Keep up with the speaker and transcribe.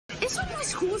Eso no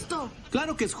es justo.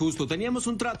 Claro que es justo. Teníamos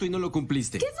un trato y no lo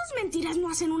cumpliste. ¿Qué dos mentiras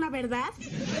no hacen una verdad?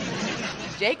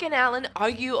 Jake and Alan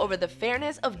argue over the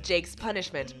fairness of Jake's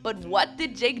punishment, but what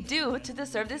did Jake do to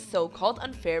deserve this so-called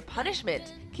unfair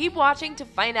punishment? Keep watching to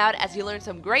find out as you learn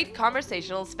some great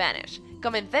conversational Spanish.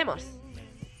 Comencemos.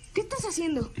 ¿Qué estás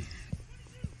haciendo?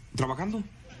 ¿Trabajando?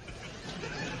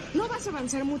 No vas a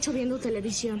avanzar mucho viendo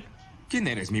televisión. ¿Quién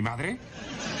eres, mi madre?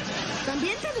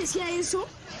 ¿También te decía eso?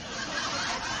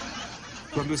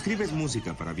 Cuando escribes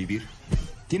música para vivir,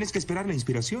 tienes que esperar la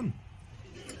inspiración.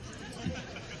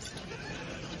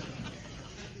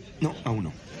 No, aún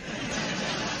no.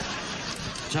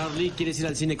 Charlie, ¿quieres ir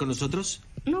al cine con nosotros?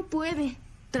 No puede.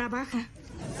 Trabaja.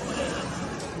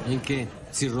 ¿En qué?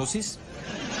 ¿Cirrosis?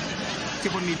 Qué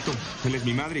bonito. Él es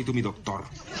mi madre y tú mi doctor.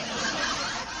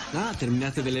 Ah,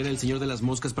 ¿terminaste de leer El Señor de las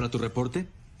Moscas para tu reporte?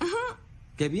 Ajá.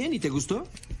 Qué bien, ¿y te gustó?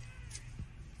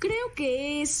 Creo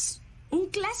que es un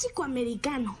clásico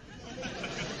americano.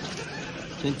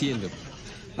 Entiendo.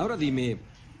 Ahora dime,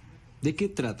 ¿de qué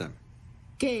trata?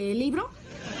 ¿Qué, el libro?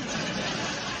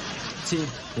 Sí,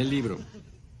 el libro.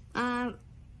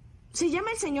 Se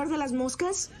llama El Señor de las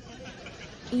Moscas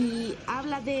y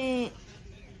habla de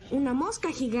una mosca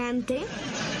gigante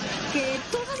que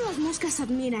todas las moscas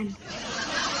admiran.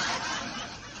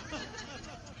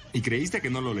 ¿Y creíste que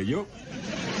no lo leyó?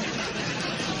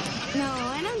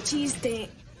 No, era un chiste.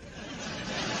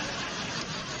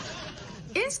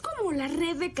 Es como la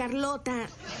red de Carlota,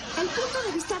 el punto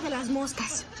de vista de las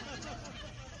moscas.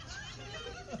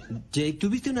 Jake,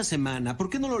 tuviste una semana. ¿Por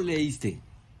qué no lo leíste?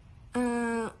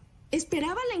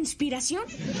 ¿Esperaba la inspiración?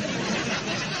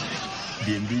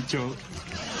 Bien dicho.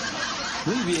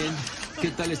 Muy bien.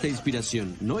 ¿Qué tal esta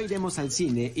inspiración? No iremos al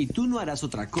cine y tú no harás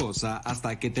otra cosa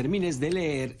hasta que termines de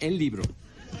leer el libro.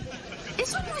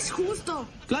 Eso no es justo.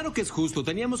 Claro que es justo.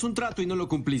 Teníamos un trato y no lo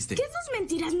cumpliste. ¿Qué dos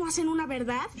mentiras no hacen una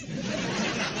verdad?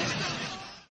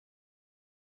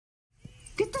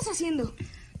 ¿Qué estás haciendo?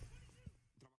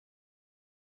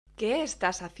 ¿Qué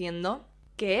estás haciendo?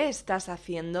 ¿Qué estás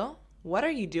haciendo? What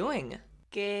are you doing?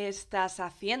 ¿Qué estás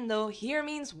haciendo here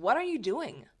means what are you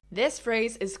doing? This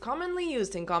phrase is commonly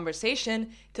used in conversation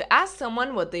to ask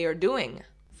someone what they are doing.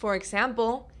 For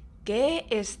example, ¿qué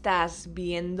estás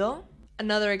viendo?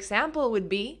 Another example would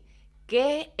be,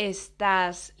 ¿qué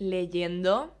estás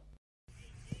leyendo?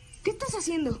 ¿Qué estás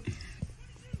haciendo?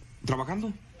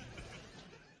 ¿Trabajando?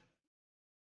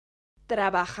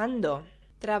 Trabajando.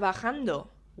 Trabajando.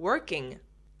 Working.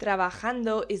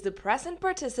 Trabajando is the present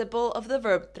participle of the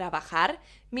verb trabajar,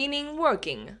 meaning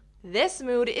working. This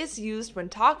mood is used when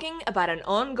talking about an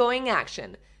ongoing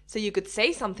action. So you could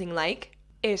say something like,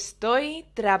 Estoy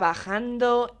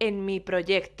trabajando en mi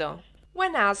proyecto,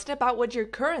 when asked about what you're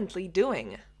currently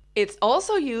doing. It's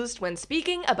also used when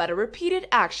speaking about a repeated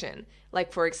action,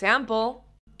 like for example,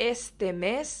 Este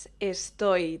mes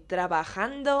estoy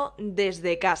trabajando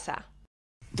desde casa.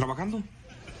 ¿Trabajando?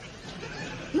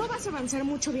 No vas a avanzar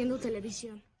mucho viendo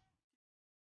televisión.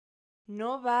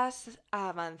 No vas a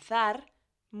avanzar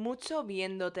mucho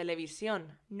viendo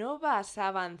televisión. No vas a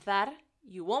avanzar,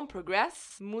 you won't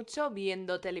progress, mucho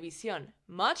viendo televisión.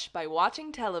 Much by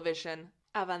watching television.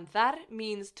 Avanzar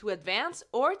means to advance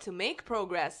or to make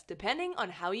progress, depending on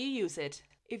how you use it.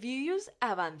 If you use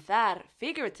avanzar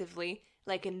figuratively,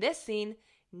 like in this scene,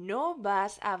 no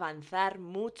vas a avanzar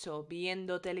mucho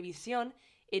viendo televisión,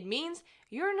 it means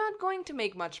you're not going to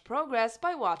make much progress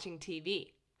by watching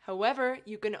TV. However,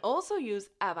 you can also use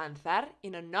avanzar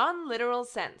in a non-literal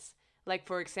sense, like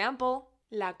for example,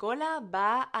 la cola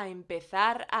va a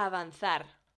empezar a avanzar.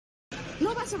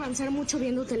 No vas a avanzar mucho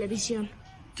viendo televisión.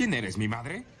 ¿Quién eres, mi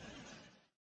madre?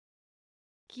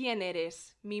 ¿Quién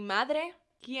eres? ¿Mi madre?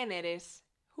 ¿Quién eres?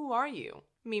 Who are you?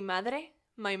 ¿Mi madre?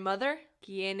 My mother?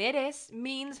 ¿Quién eres?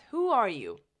 means who are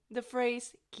you? The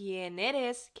phrase ¿quién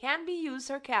eres? can be used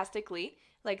sarcastically,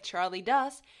 like Charlie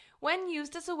does, when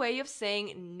used as a way of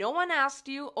saying no one asked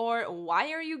you or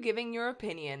why are you giving your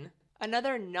opinion.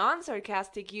 Another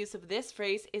non-sarcastic use of this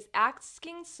phrase is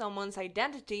asking someone's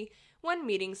identity when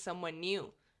meeting someone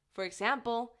new. For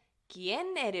example,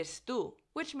 ¿Quién eres tú?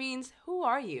 Which means who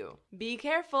are you? Be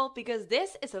careful because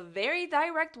this is a very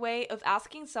direct way of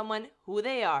asking someone who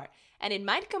they are, and it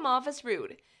might come off as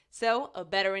rude. So, a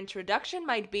better introduction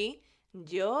might be,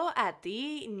 Yo a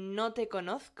ti no te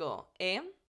conozco, ¿eh?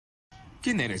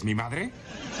 ¿Quién eres, mi madre?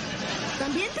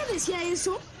 ¿También te decía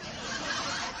eso?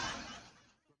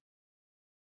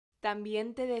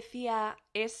 ¿También te decía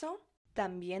eso?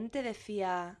 ¿También te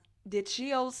decía... Did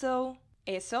she also...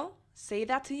 ¿Eso? Say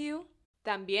that to you?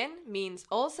 También means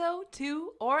also,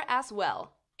 to, or as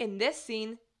well. In this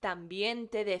scene, también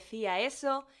te decía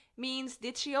eso means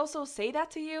did she also say that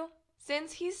to you?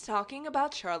 since he's talking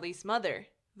about Charlie's mother.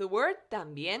 The word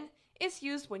también is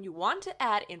used when you want to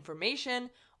add information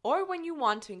or when you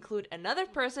want to include another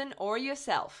person or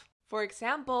yourself. For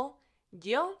example,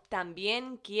 yo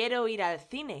también quiero ir al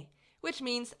cine, which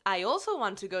means I also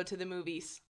want to go to the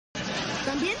movies.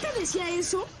 ¿También te decía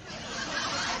eso?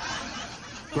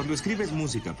 Cuando escribes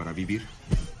música para vivir,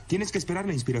 tienes que esperar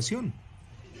la inspiración.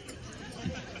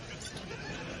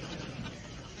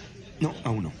 No,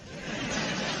 aún no.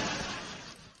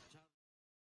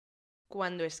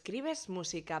 Cuando escribes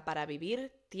música para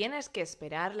vivir, tienes que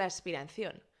esperar la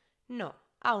inspiración. No,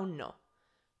 aún no.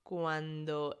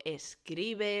 Cuando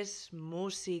escribes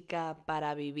música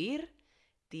para vivir,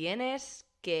 tienes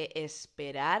que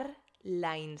esperar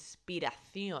la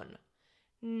inspiración.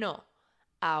 No,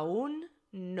 aún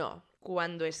no.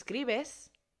 Cuando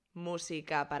escribes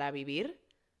música para vivir,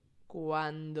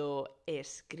 cuando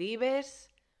escribes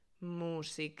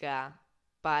música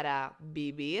para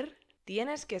vivir,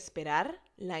 tienes que esperar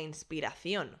la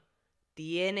inspiración.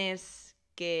 Tienes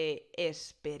que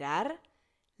esperar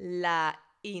la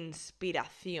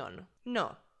inspiración.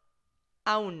 No,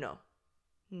 aún no.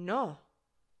 No,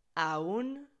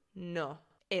 aún no.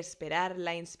 Esperar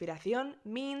la inspiración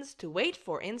means to wait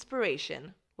for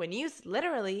inspiration. When used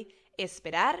literally,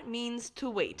 esperar means to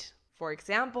wait. For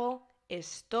example,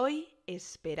 estoy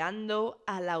esperando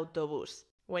al autobús.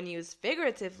 When used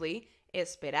figuratively,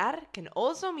 esperar can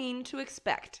also mean to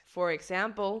expect. For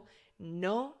example,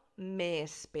 no me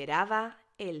esperaba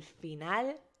el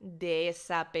final de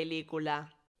esa película.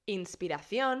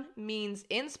 Inspiración means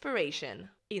inspiration.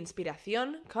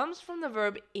 Inspiración comes from the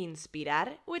verb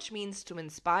inspirar, which means to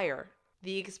inspire.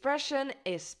 The expression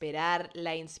esperar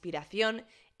la inspiración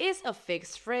is a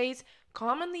fixed phrase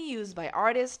commonly used by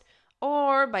artists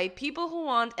or by people who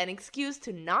want an excuse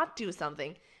to not do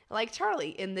something, like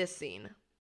Charlie in this scene.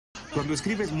 Cuando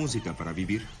escribes música para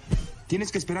vivir,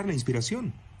 tienes que esperar la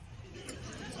inspiración.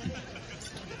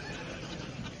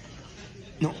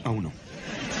 No, aún no.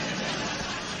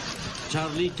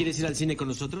 Charlie, ¿quieres ir al cine con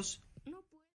nosotros?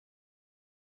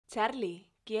 Charlie,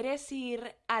 ¿quieres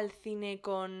ir al cine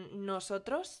con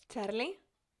nosotros? Charlie?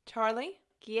 Charlie,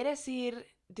 ¿quieres ir?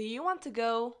 Do you want to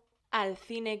go al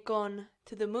cine con?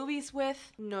 To the movies with?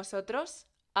 Nosotros?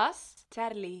 Us?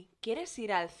 Charlie, ¿quieres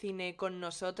ir al cine con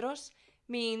nosotros?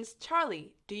 Means,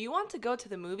 Charlie, do you want to go to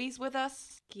the movies with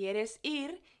us? ¿Quieres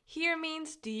ir? Here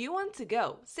means, do you want to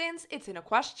go? Since it's in a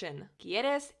question.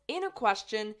 ¿Quieres in a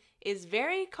question is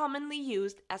very commonly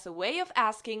used as a way of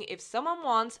asking if someone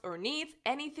wants or needs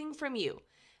anything from you.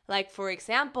 Like, for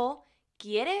example,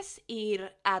 ¿quieres ir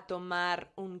a tomar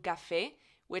un café?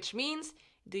 Which means,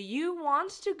 do you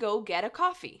want to go get a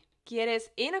coffee? ¿Quieres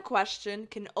in a question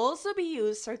can also be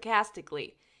used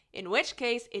sarcastically, in which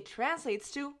case it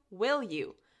translates to will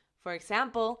you. For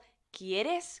example,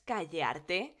 ¿quieres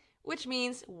callarte? Which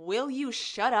means will you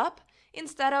shut up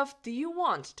instead of do you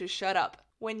want to shut up.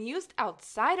 When used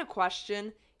outside a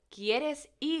question, ¿quieres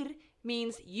ir?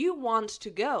 Means you want to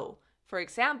go. For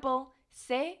example,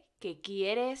 sé que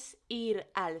quieres ir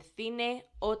al cine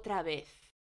otra vez.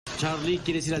 Charlie,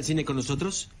 ¿quieres ir al cine con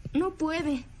nosotros? No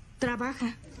puede.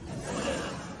 Trabaja.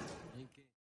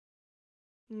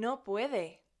 No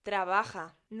puede.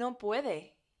 Trabaja. No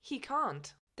puede. He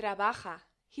can't. Trabaja.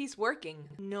 He's working.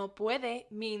 No puede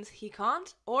means he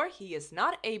can't or he is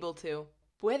not able to.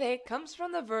 Puede comes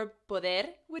from the verb poder,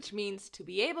 which means to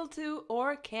be able to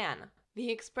or can. The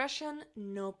expression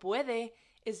no puede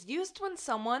is used when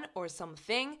someone or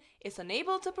something is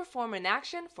unable to perform an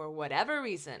action for whatever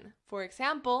reason. For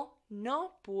example,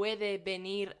 no puede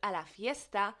venir a la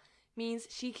fiesta means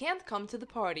she can't come to the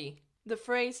party. The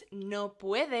phrase no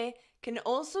puede can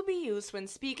also be used when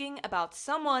speaking about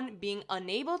someone being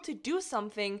unable to do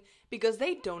something because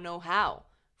they don't know how.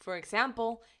 For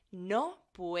example, no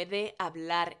puede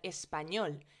hablar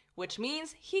español, which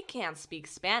means he can't speak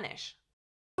Spanish.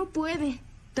 No puede.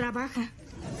 Trabaja.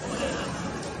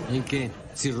 ¿En qué?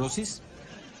 ¿Cirrosis?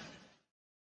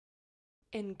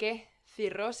 ¿En qué?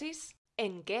 ¿Cirrosis?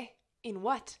 ¿En qué? In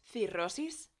what?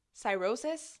 ¿Cirrosis?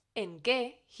 ¿Cirrhosis? ¿En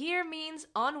qué? Here means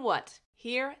on what.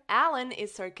 Here, Alan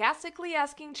is sarcastically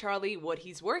asking Charlie what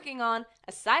he's working on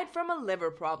aside from a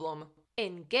liver problem.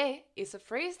 En qué is a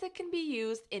phrase that can be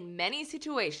used in many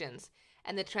situations,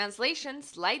 and the translation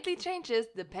slightly changes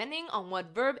depending on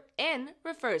what verb en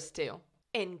refers to.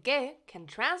 En qué can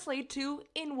translate to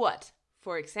in what.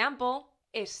 For example,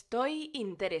 estoy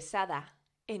interesada.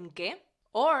 ¿En qué?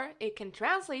 Or it can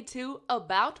translate to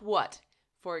about what.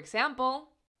 For example,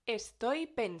 estoy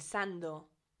pensando.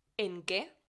 ¿En qué?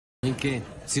 ¿En qué?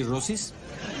 ¿Cirrosis?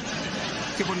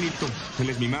 Qué bonito. Él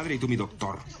es mi madre y tú mi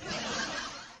doctor.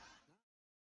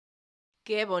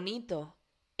 Qué bonito.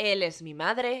 Él es mi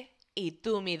madre y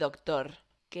tú mi doctor.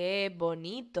 Qué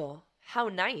bonito. How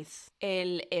nice.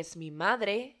 Él es mi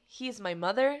madre, he's my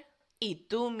mother, y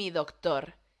tú mi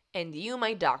doctor, and you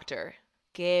my doctor.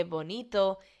 Qué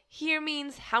bonito here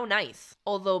means how nice.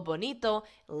 Although bonito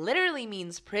literally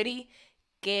means pretty,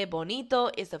 que bonito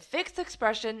is a fixed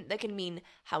expression that can mean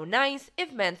how nice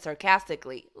if meant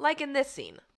sarcastically, like in this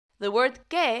scene. The word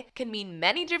que can mean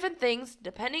many different things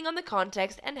depending on the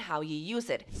context and how you use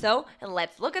it. So,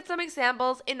 let's look at some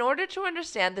examples in order to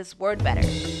understand this word better.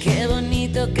 Qué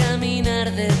bonito caminar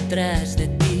detrás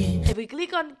de ti. If we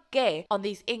click on que on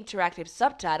these interactive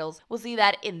subtitles, we'll see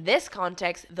that in this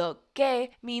context, the que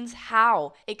means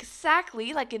how,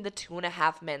 exactly like in the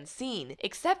 2.5 Men scene,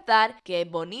 except that que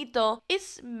bonito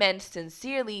is meant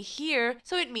sincerely here,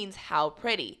 so it means how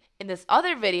pretty. In this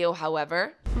other video,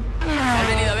 however, ¿Has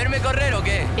venido a verme correr o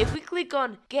qué? if we click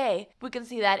on que, we can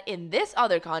see that in this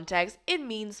other context, it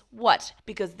means what,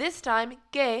 because this time,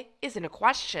 que is in a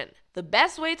question. The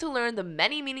best way to learn the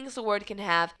many meanings a word can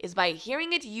have is by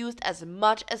hearing it used as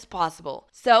much as possible.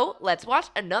 So, let's watch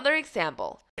another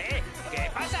example.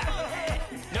 ¿Qué pasa?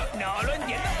 No lo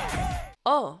entiendo.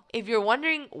 Oh, if you're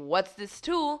wondering what's this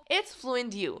tool, it's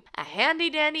FluentU, a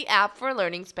handy-dandy app for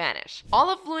learning Spanish. All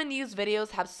of FluentU's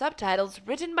videos have subtitles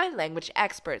written by language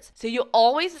experts, so you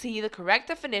always see the correct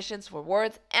definitions for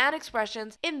words and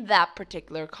expressions in that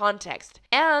particular context,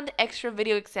 and extra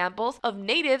video examples of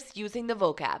natives using the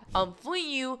vocab. On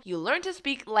FluentU, you learn to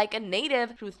speak like a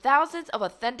native through thousands of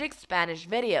authentic Spanish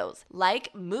videos,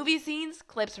 like movie scenes,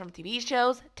 clips from TV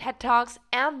shows, TED Talks,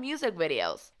 and music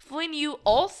videos. FluentU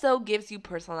also gives you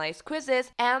personalized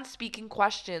quizzes and speaking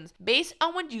questions based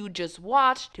on what you just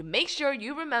watched to make sure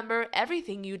you remember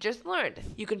everything you just learned.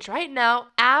 You can try it now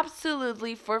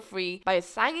absolutely for free by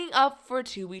signing up for a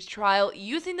 2-week trial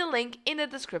using the link in the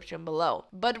description below.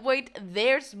 But wait,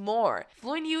 there's more.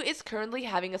 FluentU is currently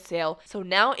having a sale, so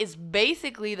now is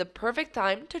basically the perfect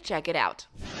time to check it out.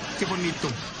 Qué bonito.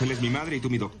 Él es mi madre y tú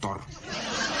mi doctor.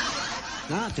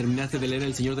 Ah, ¿terminaste de leer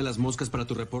El Señor de las Moscas para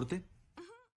tu reporte?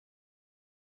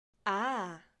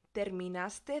 Ah,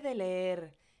 ¿terminaste de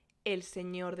leer El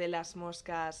Señor de las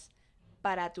Moscas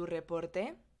para tu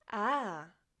reporte?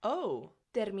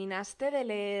 ¿Terminaste de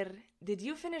leer? Did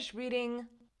you finish reading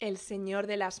El Señor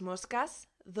de las Moscas,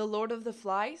 The Lord of the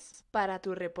Flies, para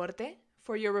tu reporte?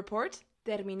 For your report?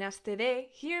 Terminaste de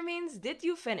here means did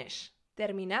you finish?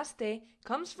 Terminaste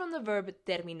comes from the verb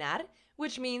terminar,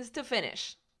 which means to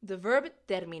finish. The verb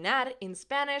terminar in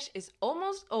Spanish is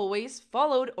almost always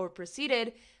followed or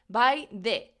preceded by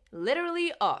de,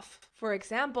 literally of. For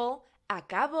example,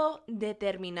 acabo de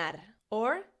terminar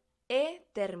or he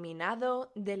terminado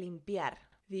de limpiar.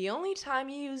 The only time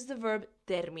you use the verb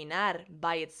terminar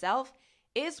by itself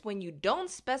is when you don't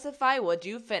specify what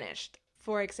you finished.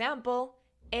 For example,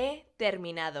 he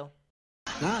terminado.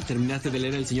 Ah, ¿terminaste de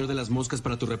leer El Señor de las Moscas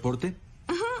para tu reporte?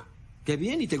 Ajá. Qué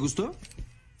bien, ¿y te gustó?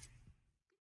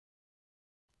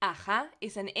 Ajá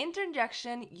is an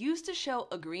interjection used to show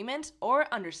agreement or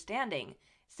understanding,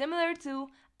 similar to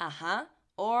ajá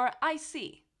or I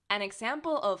see. An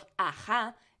example of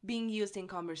ajá being used in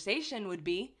conversation would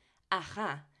be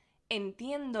ajá,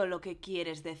 entiendo lo que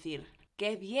quieres decir.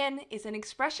 Qué bien is an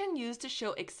expression used to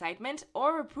show excitement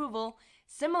or approval,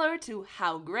 similar to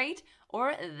how great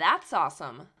or that's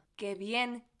awesome. Qué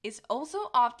bien is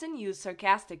also often used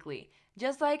sarcastically,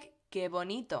 just like qué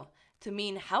bonito, to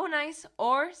mean how nice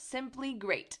or simply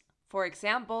great. For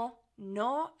example,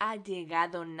 no ha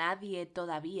llegado nadie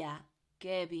todavía.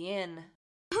 Qué bien.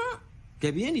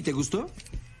 Qué bien, ¿y te gustó?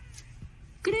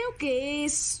 Creo que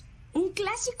es un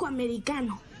clásico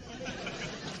americano.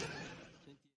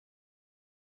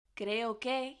 Creo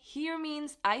que here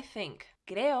means I think.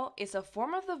 Creo is a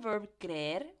form of the verb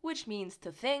creer, which means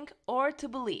to think or to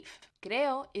believe.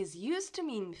 Creo is used to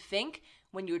mean think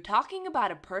when you're talking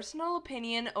about a personal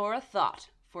opinion or a thought.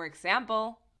 For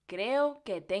example, creo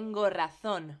que tengo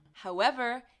razón.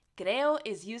 However, creo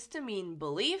is used to mean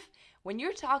belief when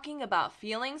you're talking about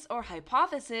feelings or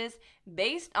hypotheses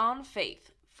based on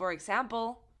faith. For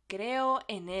example, creo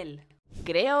en él.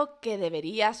 Creo que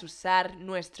deberías usar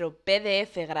nuestro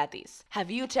PDF gratis. Have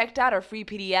you checked out our free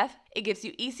PDF? It gives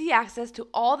you easy access to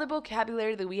all the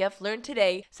vocabulary that we have learned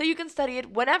today, so you can study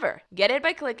it whenever. Get it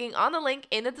by clicking on the link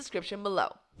in the description below.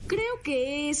 Creo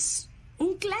que es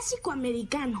un clásico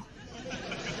americano.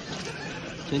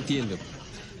 Entiendo.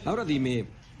 Ahora dime,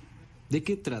 ¿de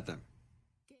qué trata?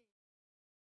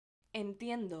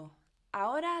 Entiendo.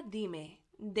 Ahora dime,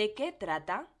 ¿de qué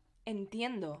trata?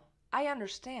 Entiendo. I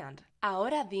understand.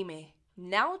 Ahora dime.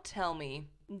 Now tell me.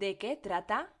 ¿De qué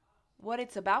trata? what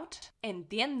it's about?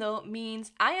 Entiendo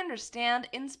means I understand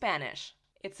in Spanish.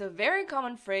 It's a very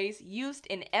common phrase used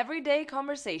in everyday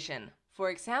conversation. For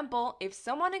example, if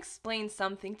someone explains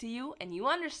something to you and you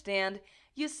understand,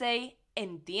 you say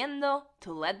entiendo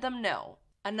to let them know.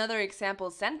 Another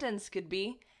example sentence could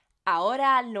be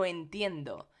ahora lo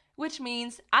entiendo, which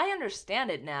means I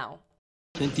understand it now.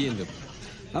 Entiendo.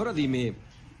 Ahora dime,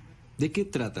 ¿de qué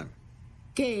trata?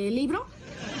 ¿Qué libro?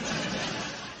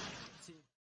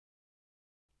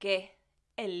 ¿Qué?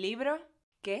 ¿El libro?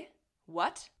 ¿Qué?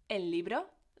 What? ¿El libro?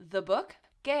 The book?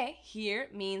 ¿Qué here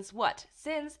means what,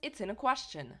 since it's in a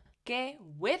question. ¿Qué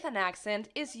with an accent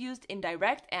is used in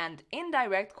direct and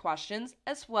indirect questions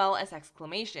as well as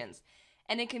exclamations,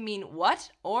 and it can mean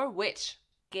what or which.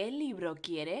 ¿Qué libro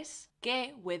quieres?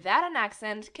 ¿Qué without an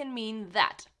accent can mean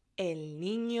that. El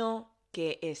niño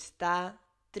que está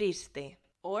triste.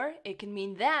 Or it can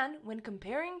mean than when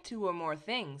comparing two or more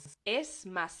things. Es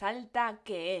más alta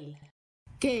que él.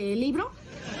 ¿Qué libro?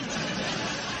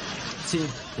 Sí,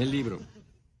 el libro.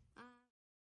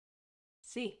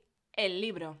 Sí, el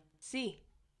libro. Sí,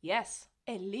 yes,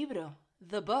 el libro.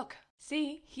 The book.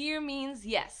 Sí here means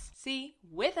yes. Sí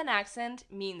with an accent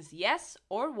means yes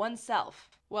or oneself.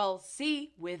 While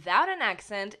sí without an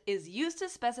accent is used to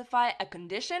specify a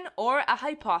condition or a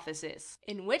hypothesis,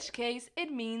 in which case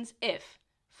it means if.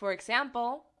 For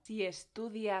example, si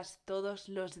estudias todos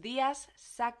los días,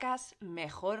 sacas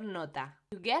mejor nota.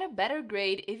 You get a better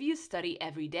grade if you study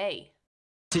every day.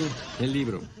 Sí, el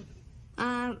libro.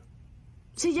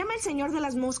 Se llama El Señor de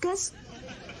las Moscas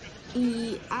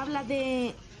y habla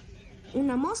de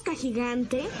una mosca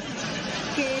gigante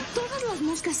que todas las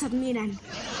moscas admiran.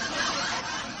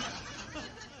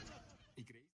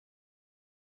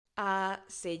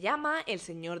 Se llama El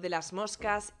Señor de las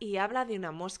Moscas y habla de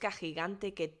una mosca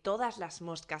gigante que todas las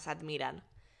moscas admiran.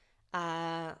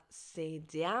 Se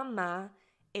llama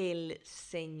El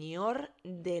Señor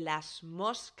de las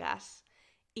Moscas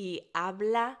y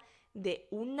habla de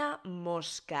una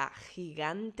mosca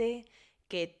gigante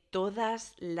que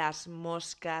todas las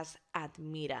moscas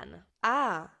admiran.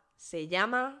 Se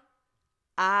llama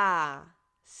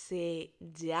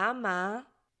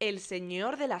El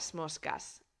Señor de las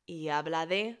Moscas y habla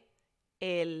de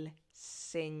El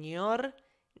Señor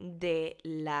de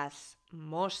las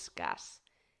Moscas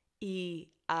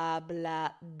y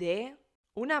habla de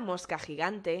una mosca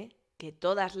gigante que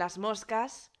todas las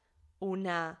moscas,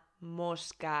 una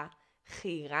mosca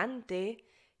gigante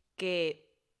que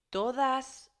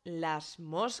todas las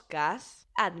moscas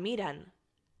admiran.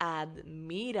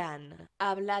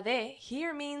 Habla de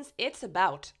here means it's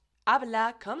about.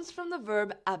 Habla comes from the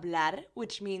verb hablar,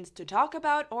 which means to talk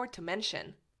about or to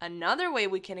mention. Another way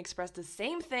we can express the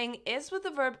same thing is with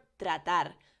the verb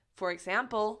tratar. For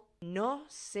example, no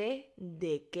sé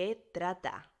de qué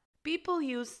trata. People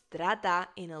use trata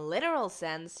in a literal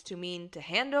sense to mean to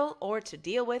handle or to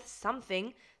deal with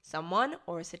something, someone,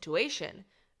 or a situation.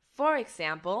 For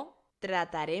example,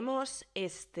 trataremos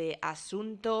este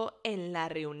asunto en la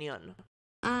reunión.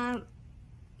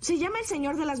 Se llama El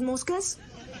Señor de las Moscas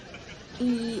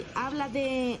y habla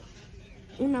de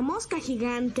una mosca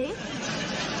gigante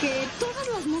que todas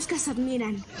las moscas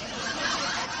admiran.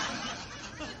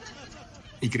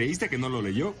 ¿Y creíste que no lo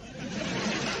leyó?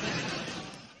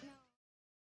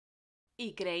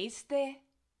 Y creíste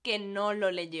que no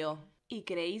lo leyó. Y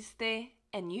creíste,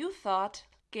 and you thought,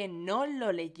 que no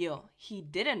lo leyó. He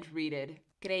didn't read it.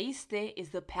 Creíste is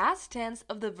the past tense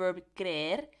of the verb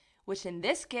creer, which in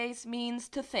this case means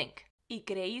to think. Y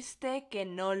creíste que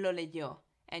no lo leyó.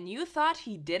 And you thought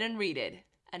he didn't read it.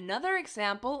 Another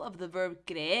example of the verb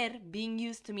creer being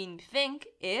used to mean think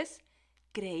is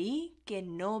creí que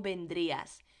no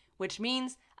vendrías, which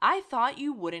means I thought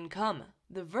you wouldn't come.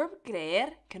 The verb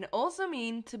creer can also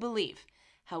mean to believe.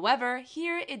 However,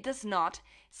 here it does not,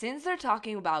 since they're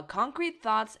talking about concrete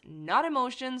thoughts, not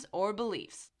emotions or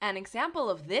beliefs. An example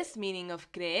of this meaning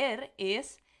of creer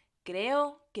is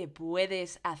creo que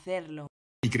puedes hacerlo.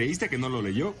 ¿Y creíste que no lo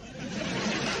leyó?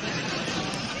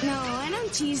 No, era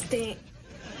un chiste.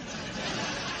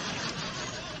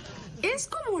 Es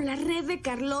como la red de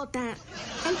Carlota,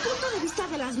 el punto de vista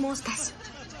de las moscas.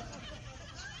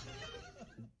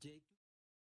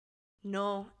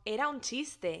 No, era un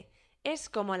chiste. Es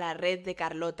como la red de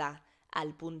Carlota,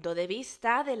 al punto de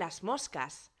vista de las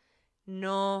moscas.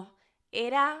 No,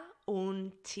 era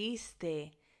un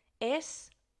chiste. Es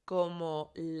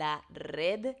como la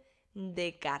red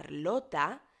de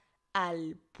Carlota,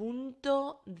 al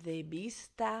punto de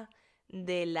vista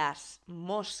de las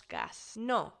moscas.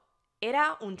 No,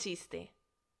 era un chiste.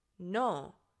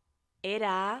 No,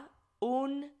 era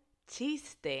un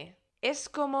chiste. Es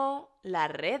como la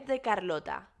red de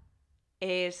Carlota.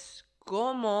 Es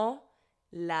como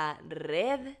la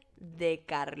red de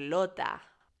Carlota.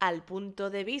 Al punto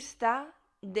de vista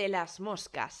de las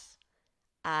moscas.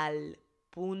 Al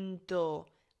punto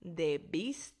de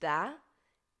vista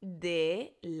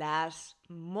de las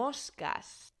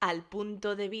moscas. Al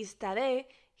punto de vista de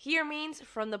here means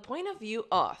from the point of view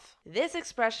of. This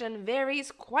expression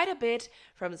varies quite a bit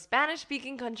from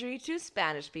Spanish-speaking country to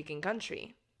Spanish-speaking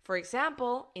country. For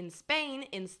example, in Spain,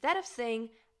 instead of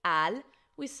saying al,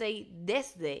 we say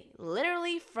desde,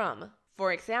 literally from.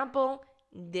 For example,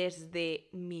 desde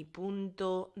mi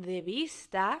punto de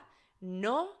vista,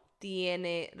 no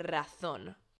tiene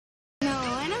razón.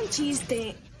 No, era un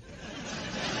chiste.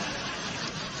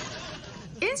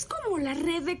 Es como la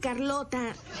red de Carlota,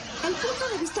 el punto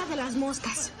de vista de las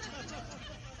moscas.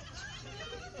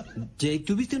 Jake,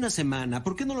 tuviste una semana.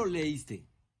 ¿Por qué no lo leíste?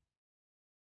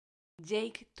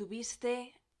 Jake,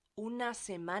 tuviste una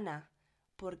semana.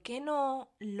 ¿Por qué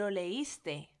no lo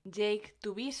leíste? Jake,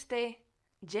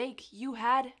 you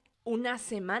had una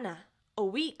semana. A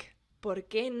week. ¿Por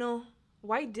qué no?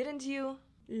 Why didn't you?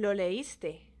 Lo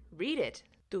leíste. Read it.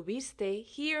 Tuviste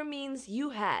here means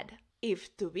you had.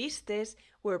 If tuvistes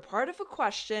were part of a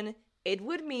question, it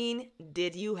would mean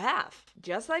did you have?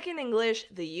 Just like in English,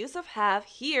 the use of have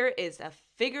here is a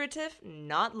figurative,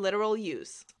 not literal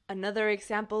use. Another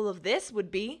example of this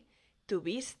would be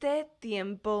tuviste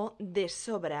tiempo de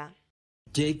sobra.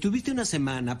 Jake, tuviste una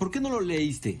semana. ¿Por qué no lo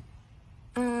leíste?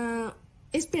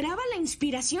 ¿Esperaba la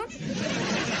inspiración?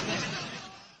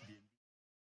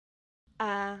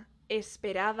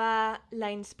 ¿Esperaba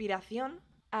la inspiración?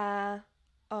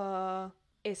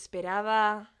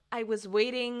 Esperaba... I was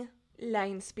waiting la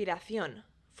inspiración.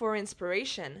 For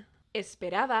inspiration.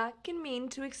 Esperaba can mean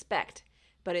to expect,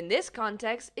 but in this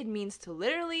context it means to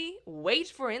literally wait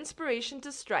for inspiration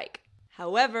to strike.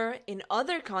 However, in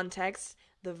other contexts,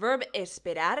 the verb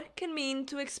esperar can mean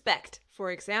to expect.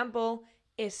 For example,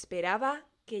 esperaba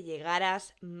que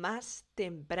llegaras más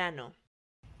temprano.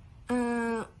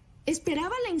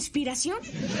 ¿Esperaba la inspiración?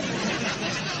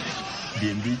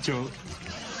 Bien dicho.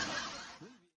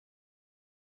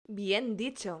 Bien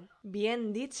dicho.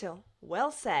 Bien dicho.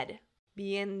 Well said.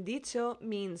 Bien dicho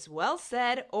means well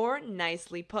said or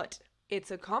nicely put.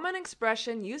 It's a common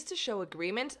expression used to show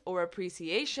agreement or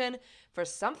appreciation for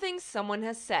something someone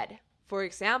has said. For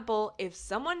example, if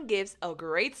someone gives a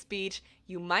great speech,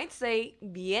 you might say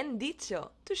bien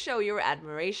dicho to show your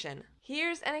admiration.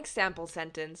 Here's an example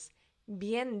sentence.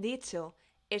 Bien dicho.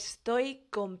 Estoy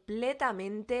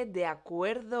completamente de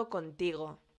acuerdo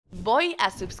contigo. Voy a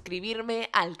suscribirme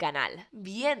al canal.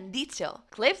 Bien dicho.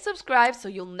 Click subscribe so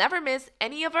you'll never miss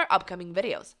any of our upcoming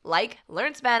videos, like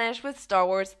Learn Spanish with Star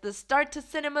Wars, the start to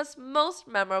cinema's most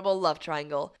memorable love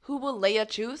triangle. Who will Leia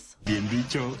choose? Bien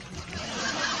dicho.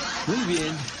 Muy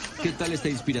bien. ¿Qué tal esta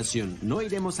inspiración? No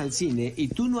iremos al cine y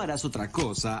tú no harás otra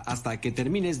cosa hasta que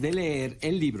termines de leer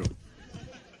el libro.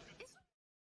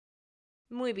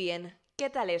 Muy bien. ¿Qué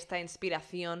tal esta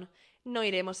inspiración? No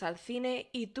iremos al cine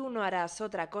y tú no harás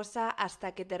otra cosa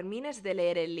hasta que termines de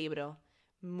leer el libro.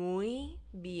 Muy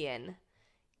bien.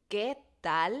 ¿Qué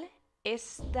tal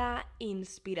esta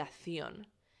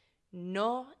inspiración?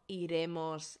 No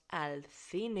iremos al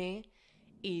cine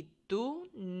y tú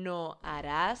no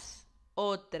harás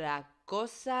otra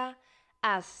cosa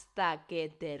hasta que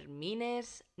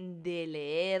termines de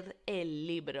leer el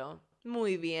libro.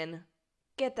 Muy bien.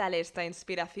 ¿Qué tal esta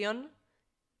inspiración?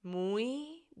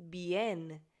 Muy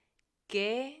bien.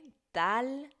 ¿Qué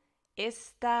tal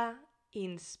esta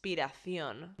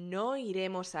inspiración? No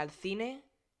iremos al cine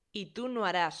y tú no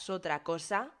harás otra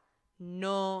cosa.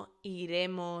 No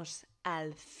iremos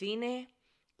al cine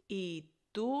y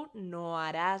tú no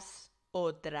harás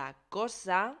otra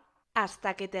cosa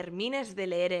hasta que termines de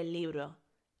leer el libro.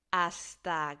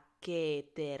 Hasta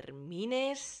que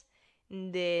termines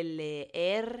de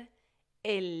leer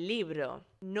el libro.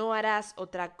 No harás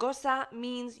otra cosa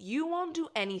means you won't do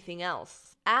anything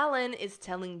else. Alan is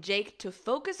telling Jake to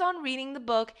focus on reading the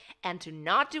book and to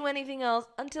not do anything else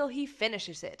until he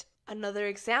finishes it. Another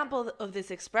example of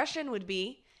this expression would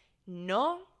be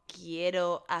no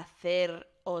quiero hacer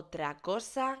otra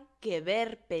cosa que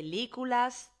ver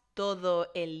películas todo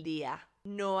el día.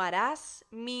 No harás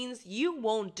means you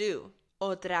won't do.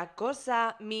 Otra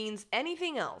cosa means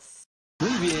anything else.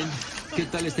 Muy bien. ¿Qué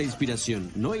tal esta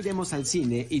inspiración? No iremos al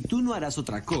cine y tú no harás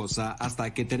otra cosa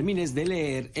hasta que termines de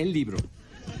leer el libro.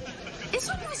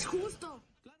 Eso no es justo.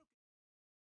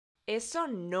 Eso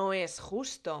no es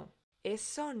justo.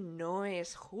 Eso no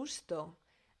es justo.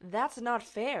 That's not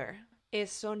fair.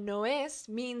 Eso no es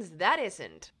means that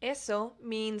isn't. Eso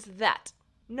means that.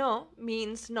 No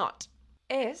means not.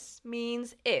 Es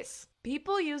means is.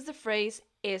 People use the phrase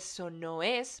eso no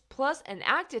es plus an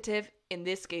adjective, in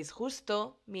this case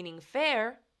justo, meaning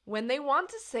fair, when they want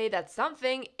to say that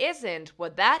something isn't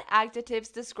what that adjective's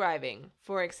describing.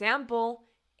 For example,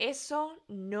 eso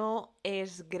no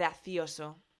es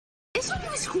gracioso. Eso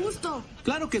no es justo.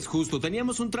 Claro que es justo.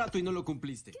 Teníamos un trato y no lo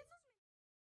cumpliste.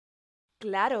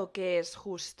 Claro que es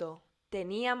justo.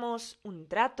 Teníamos un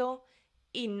trato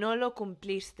y no lo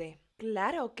cumpliste.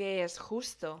 Claro que es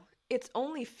justo. It's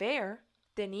only fair.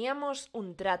 Teníamos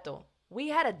un trato.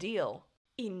 We had a deal.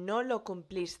 Y no lo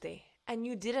cumpliste. And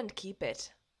you didn't keep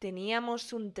it.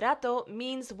 Teníamos un trato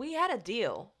means we had a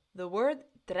deal. The word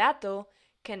trato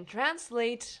can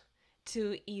translate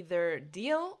to either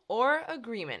deal or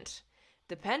agreement,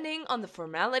 depending on the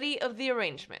formality of the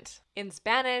arrangement. In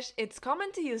Spanish, it's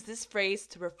common to use this phrase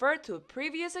to refer to a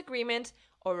previous agreement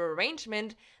or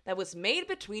arrangement that was made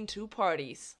between two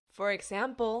parties. For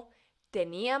example,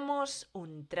 teníamos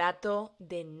un trato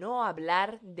de no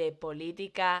hablar de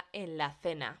política en la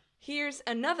cena. Here's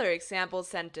another example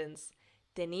sentence.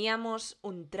 Teníamos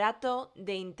un trato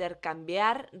de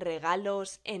intercambiar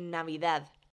regalos en Navidad.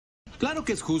 Claro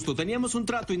que es justo. Teníamos un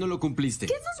trato y no lo cumpliste.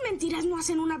 ¿Qué dos mentiras no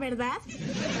hacen una verdad?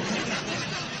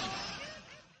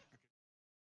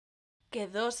 ¿Que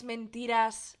dos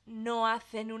mentiras no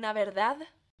hacen una verdad?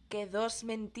 ¿Que dos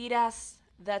mentiras,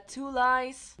 that two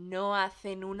lies, no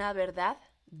hacen una verdad?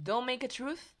 Don't make a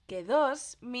truth. Que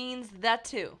dos means that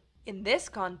two. In this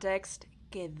context,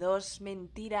 que dos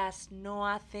mentiras no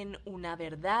hacen una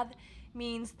verdad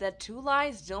means that two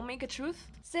lies don't make a truth,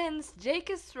 since Jake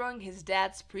is throwing his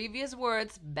dad's previous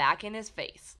words back in his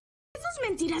face. ¿Qué dos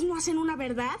mentiras no hacen una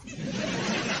verdad?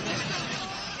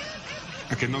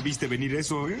 ¿A que no viste venir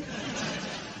eso,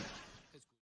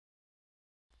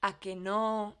 ¿A que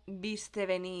no viste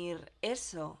venir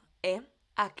eso,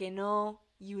 ¿A que no,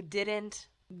 you didn't,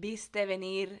 viste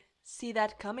venir, see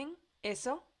that coming?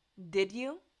 ¿Eso? Did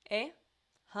you,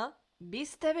 Huh?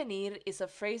 Viste venir is a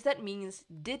phrase that means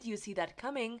did you see that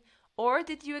coming or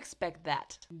did you expect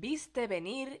that? Viste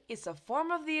venir is a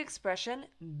form of the expression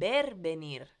ver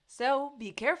venir. So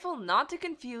be careful not to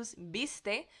confuse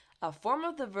viste, a form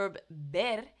of the verb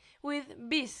ver, with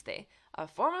viste, a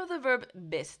form of the verb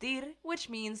vestir, which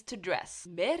means to dress.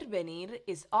 Ver venir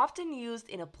is often used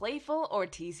in a playful or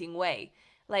teasing way,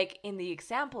 like in the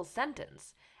example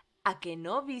sentence, ¿A que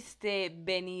no viste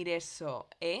venir eso,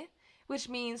 Which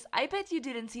means, I bet you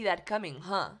didn't see that coming,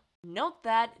 huh? Note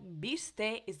that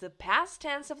viste is the past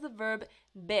tense of the verb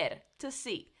ver, to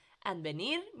see, and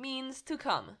venir means to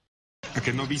come. ¿A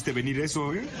que no viste venir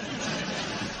eso,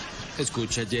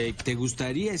 Escucha, Jake, ¿te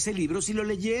gustaría ese libro si lo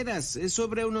leyeras? Es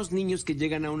sobre unos niños que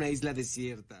llegan a una isla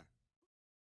desierta.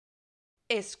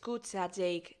 Escucha,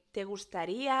 Jake, ¿te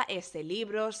gustaría ese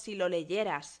libro si lo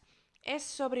leyeras? Es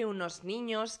sobre unos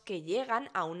niños que llegan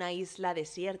a una isla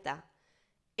desierta.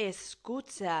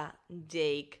 Escucha,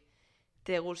 Jake,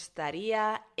 ¿te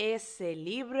gustaría ese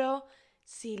libro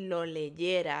si lo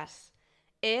leyeras?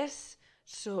 Es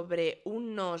sobre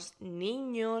unos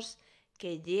niños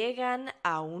que llegan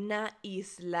a una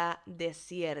isla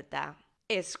desierta.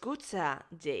 Escucha,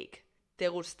 Jake, ¿te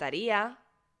gustaría?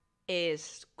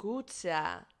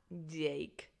 Escucha,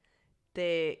 Jake,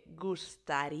 ¿te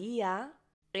gustaría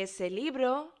ese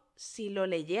libro si lo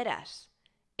leyeras?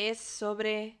 Es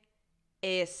sobre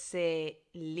ese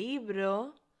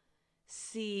libro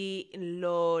si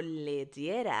lo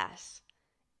leyeras.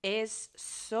 Es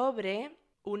sobre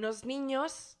unos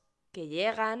niños que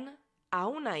llegan a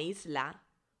una isla.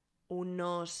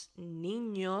 Unos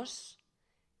niños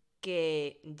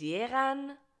que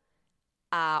llegan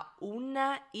a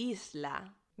una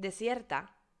isla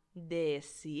desierta.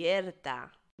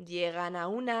 Desierta. Llegan a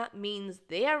una means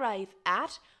they arrive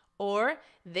at or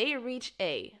they reach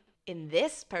a. In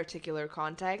this particular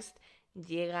context,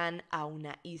 llegan a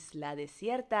una isla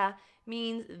desierta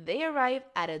means they arrive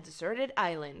at a deserted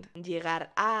island. Llegar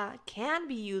a can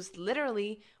be used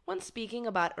literally when speaking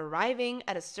about arriving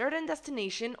at a certain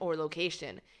destination or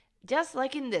location, just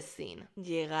like in this scene.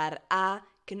 Llegar a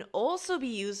can also be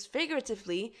used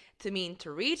figuratively to mean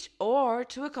to reach or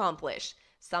to accomplish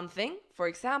something, for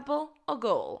example, a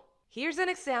goal. Here's an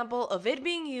example of it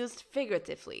being used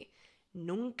figuratively.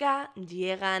 Nunca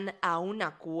llegan a un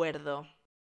acuerdo.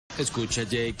 Escucha,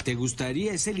 Jake, ¿te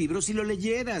gustaría ese libro si lo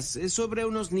leyeras? Es sobre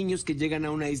unos niños que llegan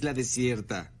a una isla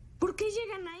desierta. ¿Por qué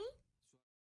llegan ahí?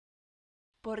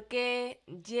 ¿Por qué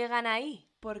llegan ahí?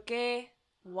 ¿Por qué?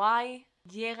 Why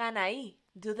llegan ahí?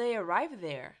 Do they arrive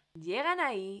there? Llegan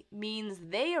ahí means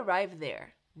they arrive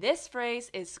there. This phrase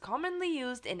is commonly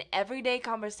used in everyday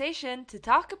conversation to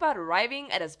talk about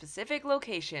arriving at a specific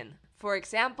location. For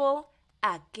example,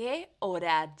 ¿a qué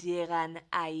hora llegan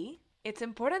ahí? It's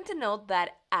important to note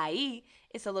that ahí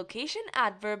is a location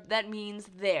adverb that means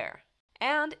there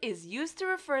and is used to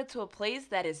refer to a place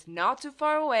that is not too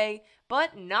far away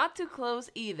but not too close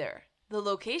either. The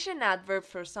location adverb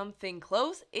for something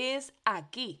close is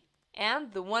aquí,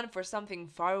 and the one for something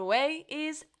far away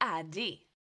is allí.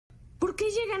 ¿Por qué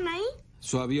llegan ahí?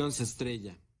 Su avión se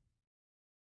estrella.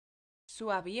 Su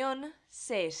avión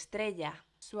se estrella.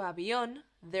 Su avión,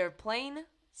 their plane,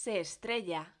 se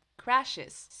estrella.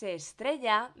 Crashes. Se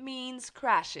estrella means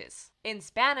crashes. In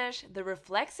Spanish, the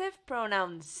reflexive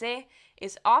pronoun se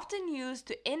is often used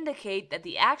to indicate that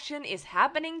the action is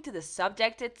happening to the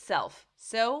subject itself.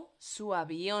 So, su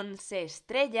avión se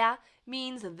estrella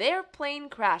means their plane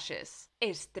crashes.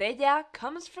 Estrella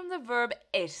comes from the verb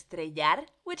estrellar,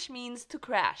 which means to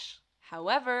crash.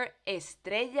 However,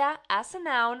 estrella as a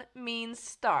noun means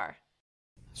star.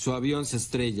 Su avión se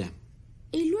estrella.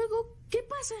 ¿Y luego qué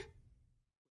pasa?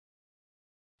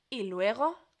 Y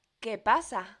luego, ¿qué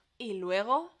pasa? Y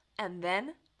luego, and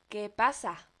then, ¿qué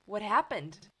pasa? What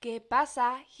happened? ¿Qué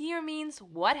pasa here means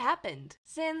what happened,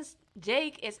 since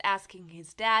Jake is asking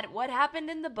his dad what happened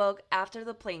in the book after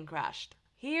the plane crashed.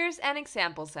 Here's an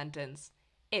example sentence.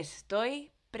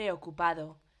 Estoy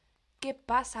preocupado. ¿Qué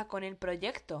pasa con el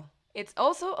proyecto? It's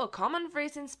also a common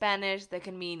phrase in Spanish that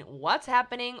can mean what's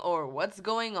happening or what's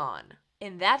going on.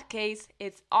 In that case,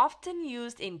 it's often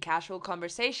used in casual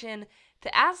conversation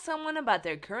to ask someone about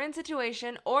their current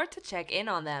situation or to check in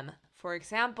on them. For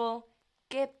example,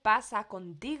 ¿qué pasa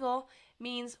contigo?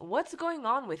 Means what's going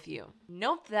on with you.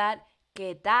 Note that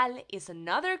 ¿qué tal? Is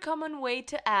another common way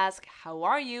to ask how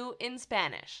are you in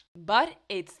Spanish, but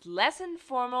it's less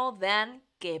informal than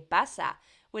 ¿qué pasa?,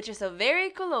 which is a very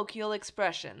colloquial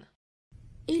expression.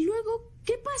 ¿Y luego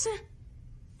qué pasa?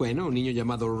 Bueno, un niño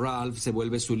llamado Ralph se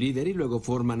vuelve su líder y luego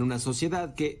forman una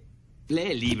sociedad que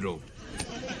lee el libro.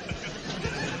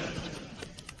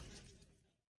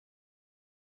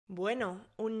 Bueno,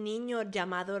 un niño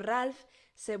llamado Ralph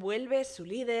se vuelve su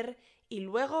líder y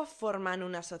luego forman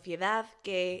una sociedad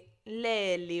que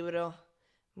lee el libro.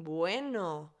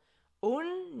 Bueno,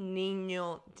 un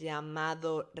niño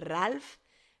llamado Ralph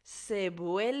se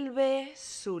vuelve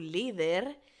su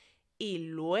líder y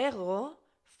luego forman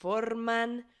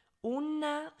una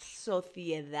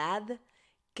sociedad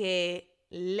que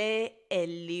lee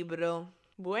el libro.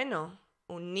 Bueno,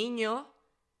 un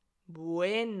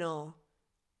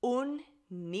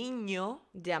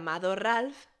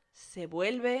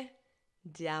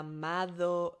niño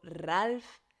llamado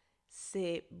Ralph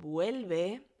se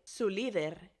vuelve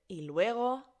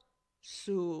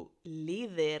su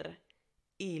líder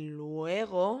y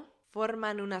luego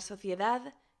forman una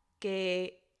sociedad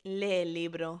que lee el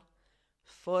libro.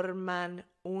 Forman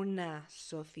una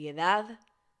sociedad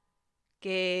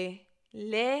que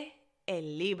lee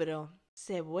el libro.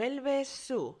 Se vuelve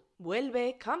su.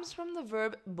 Vuelve comes from the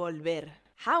verb volver.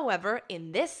 However,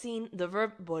 in this scene, the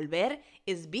verb volver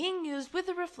is being used with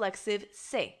the reflexive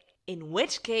se, in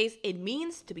which case it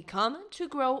means to become, to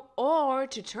grow, or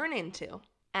to turn into.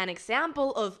 An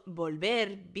example of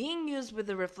volver being used with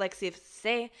the reflexive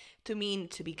se to mean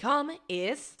to become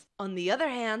is, on the other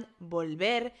hand,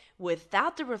 volver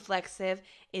without the reflexive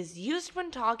is used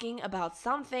when talking about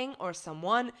something or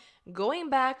someone going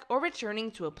back or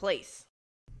returning to a place.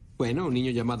 Bueno, un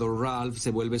niño llamado Ralph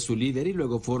se vuelve su líder y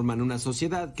luego forman una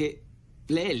sociedad que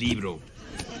lee el libro.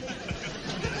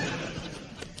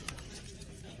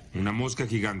 Una mosca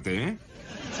gigante, ¿eh?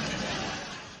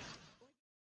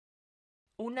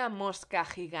 Una mosca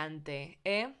gigante,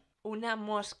 ¿eh? Una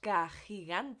mosca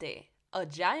gigante. A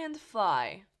giant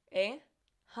fly, ¿eh?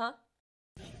 Huh?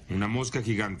 Una mosca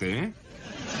gigante, ¿eh?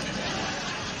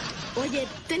 Oye,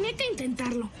 tenía que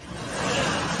intentarlo.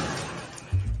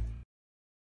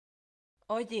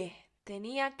 Oye,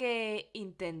 tenía que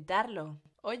intentarlo.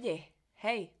 Oye,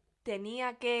 hey,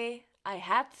 tenía que... I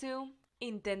had to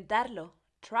intentarlo.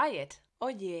 Try it.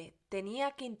 Oye,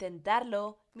 tenía que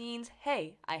intentarlo means,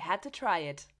 hey, I had to try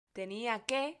it. Tenía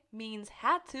que means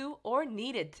had to or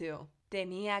needed to.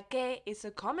 Tenía que is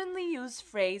a commonly used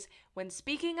phrase when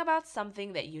speaking about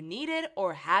something that you needed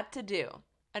or had to do.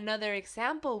 Another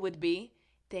example would be,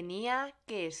 tenía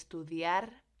que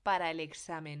estudiar para el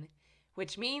examen,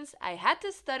 which means I had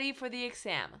to study for the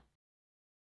exam.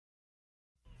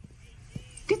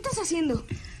 ¿Qué estás haciendo?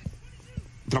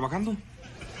 ¿Trabajando?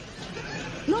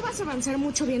 No vas a avanzar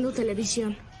mucho viendo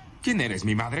televisión. ¿Quién eres,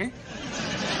 mi madre?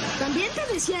 ¿También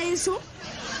te decía eso?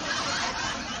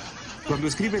 Cuando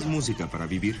escribes música para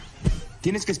vivir,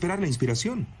 Tienes que esperar la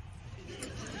inspiración.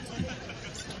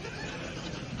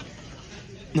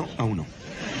 No, aún no.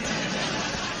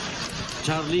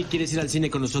 Charlie, ¿quieres ir al cine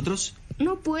con nosotros?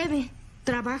 No puede.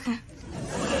 Trabaja.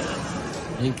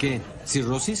 ¿En qué?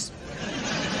 ¿Cirrosis?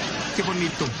 Qué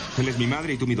bonito. Él es mi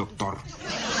madre y tú mi doctor.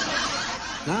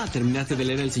 Ah, ¿terminaste de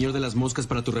leer El Señor de las Moscas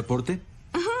para tu reporte?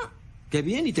 Ajá. Qué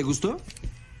bien, ¿y te gustó?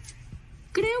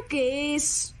 Creo que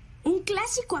es un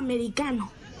clásico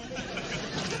americano.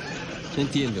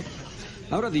 Entiendo.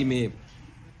 Ahora dime,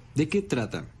 ¿de qué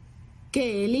trata?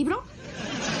 ¿Qué libro?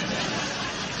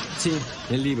 Sí,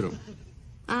 el libro.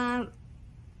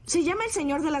 Se llama El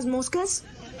Señor de las Moscas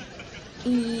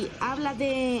y habla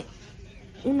de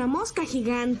una mosca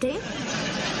gigante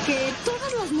que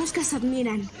todas las moscas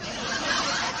admiran.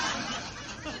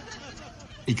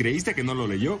 ¿Y creíste que no lo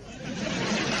leyó?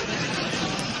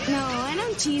 No, era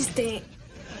un chiste.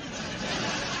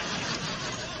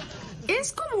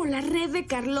 Es como la red de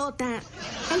Carlota,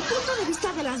 el punto de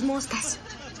vista de las moscas.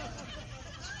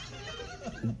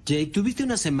 Jake, tuviste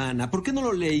una semana, ¿por qué no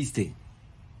lo leíste?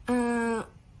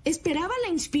 ¿Esperaba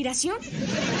la inspiración?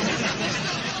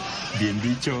 Bien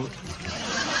dicho.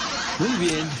 Muy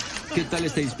bien. ¿Qué tal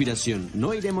esta inspiración?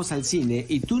 No iremos al cine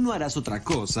y tú no harás otra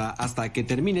cosa hasta que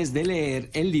termines de leer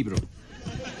el libro.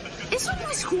 Eso no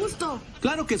es justo.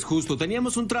 Claro que es justo.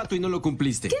 Teníamos un trato y no lo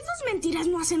cumpliste. ¿Qué dos mentiras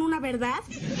no hacen una verdad?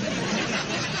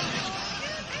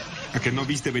 ¿A que no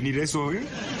viste venir eso, eh?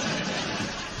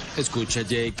 Escucha,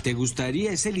 Jake, ¿te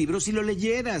gustaría ese libro si lo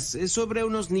leyeras? Es sobre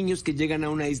unos niños que llegan a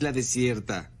una isla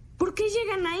desierta. ¿Por qué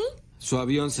llegan ahí? Su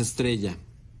avión se estrella.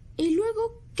 ¿Y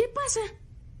luego qué pasa?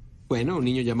 Bueno, un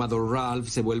niño llamado Ralph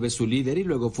se vuelve su líder y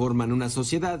luego forman una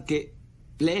sociedad que...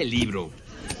 Lee el libro.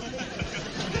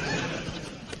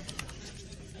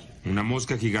 Una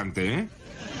mosca gigante, ¿eh?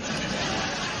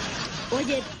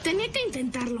 Oye, tenía que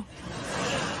intentarlo.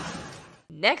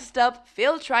 Next up,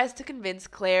 Phil tries to convince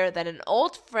Claire that an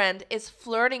old friend is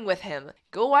flirting with him.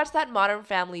 Go watch that Modern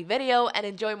Family video and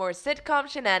enjoy more sitcom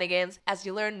shenanigans as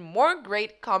you learn more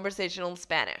great conversational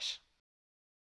Spanish.